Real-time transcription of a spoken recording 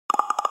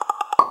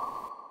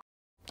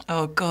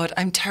Oh God,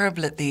 I'm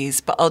terrible at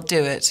these, but I'll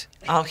do it.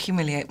 I'll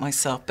humiliate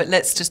myself, but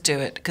let's just do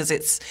it because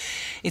it's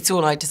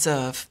all I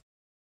deserve.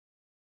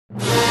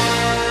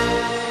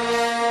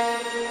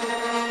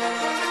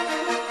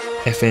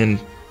 FN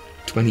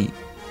 20...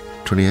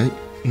 28?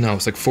 No,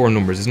 it's like 4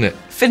 numbers, isn't it?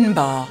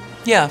 Finbar.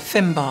 Yeah,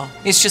 Finbar.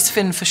 It's just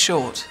Fin for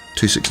short.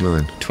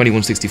 269.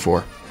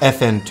 2164.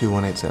 FN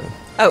 2187.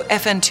 Oh,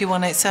 FN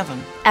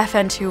 2187.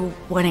 FN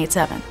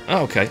 2187.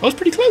 Oh, okay. I was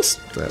pretty close.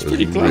 That was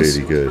pretty close.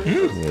 really good.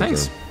 Well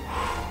Thanks. done.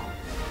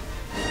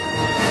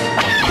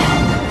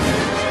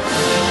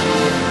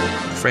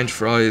 French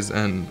fries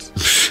and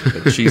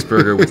a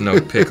cheeseburger with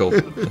no pickle. I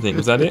think,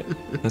 was that it?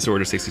 That's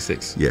order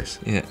 66. Yes.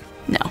 Yeah.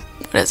 No.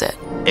 What is it?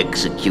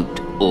 Execute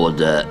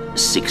Order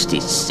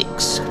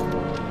 66.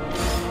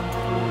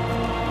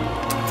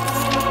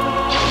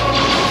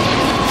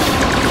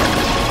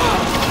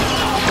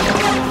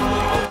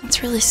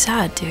 That's really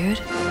sad, dude.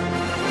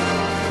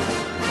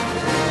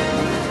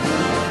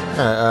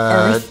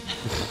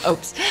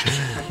 Oops.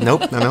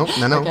 Nope, no.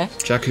 Okay.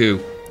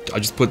 Jakku. I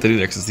just put that in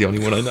there because it's the only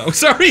one I know.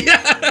 Sorry.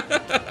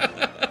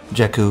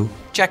 Jakku.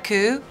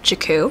 Jakku.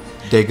 Jakku.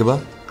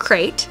 Dagobah.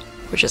 Crate,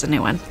 which is a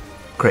new one.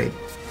 Great.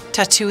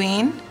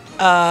 Tatooine.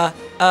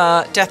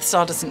 Death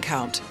Star doesn't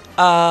count.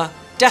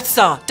 Death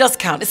Star does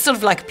count. It's sort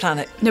of like a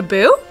planet.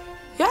 Naboo?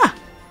 Yeah.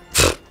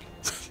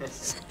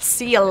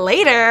 See you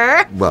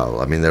later.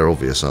 Well, I mean, they're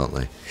obvious, aren't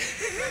they?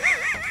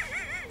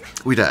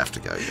 We don't have to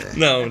go there.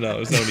 No,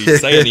 there's no need to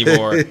say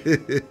anymore.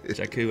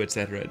 Jakku,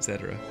 etc.,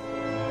 etc.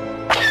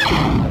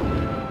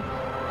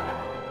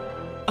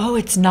 Oh,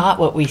 it's not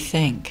what we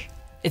think.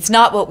 It's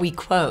not what we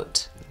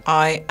quote.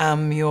 I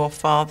am your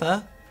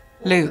father.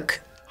 Luke.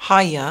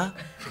 Hiya.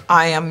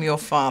 I am your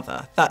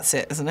father. That's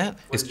it, isn't it?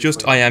 It's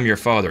just I am your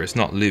father. It's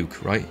not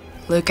Luke, right?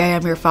 Luke, I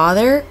am your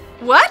father.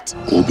 What?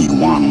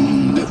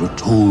 Obi-Wan never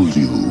told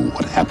you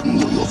what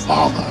happened to your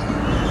father.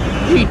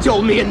 He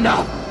told me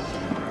enough.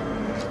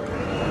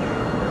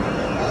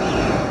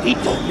 He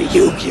told me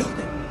you killed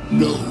him.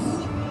 No.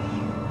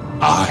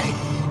 I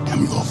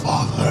am your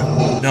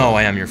father. No,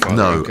 I am your father.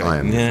 No, okay. I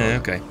am your Yeah,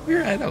 father. okay.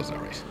 Yeah, that was all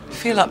right. I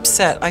feel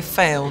upset. I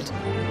failed.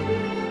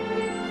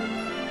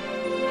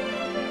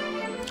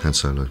 Han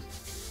Solo.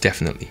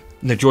 Definitely.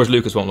 No, George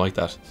Lucas won't like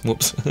that.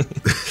 Whoops.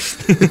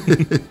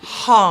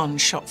 Han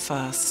shot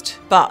first,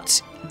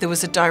 but there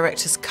was a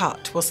director's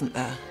cut, wasn't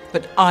there?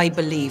 But I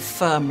believe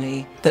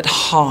firmly that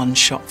Han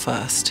shot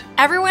first.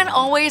 Everyone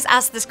always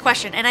asks this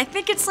question, and I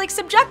think it's like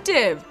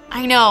subjective.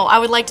 I know, I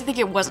would like to think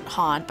it wasn't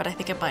Han, but I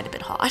think it might have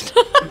been Han.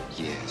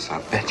 Yes,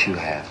 I bet you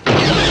have.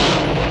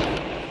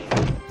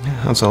 Yeah,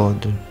 Han Solo,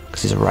 dude.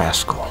 Because he's a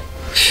rascal.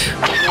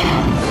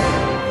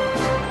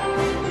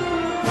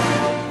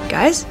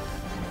 Guys?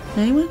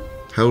 Anyone?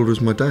 How old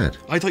was my dad?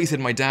 I thought you said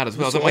my dad as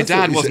well. So So my I thought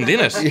dad you wasn't said-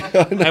 in it.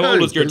 Yeah, I know, How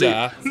old was your believe-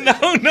 dad? No.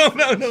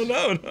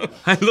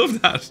 I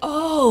love that.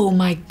 Oh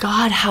my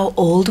God, how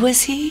old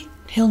was he?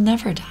 He'll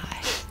never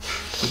die.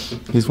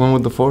 He's one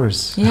with the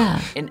Force. Yeah.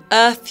 In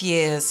Earth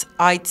years,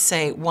 I'd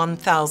say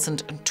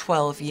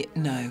 1,012 years.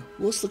 No.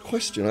 What's the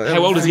question? How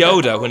old was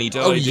Yoda when he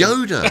died? Oh,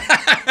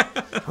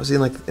 Yoda. Was he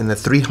like in the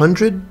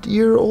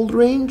 300-year-old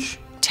range?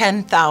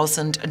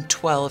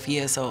 10,012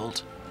 years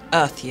old.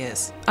 Earth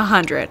years.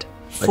 100.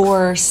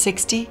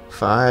 460?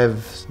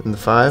 5 in the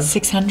 5?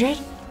 600?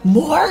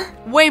 More?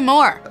 Way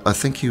more. I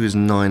think he was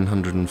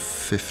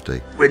 950.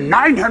 When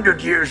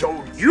 900 years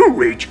old you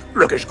reach,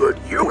 look as good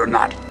you will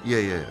not.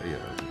 Yeah.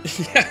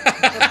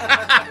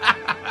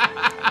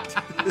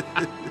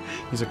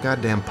 He's a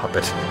goddamn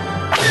puppet.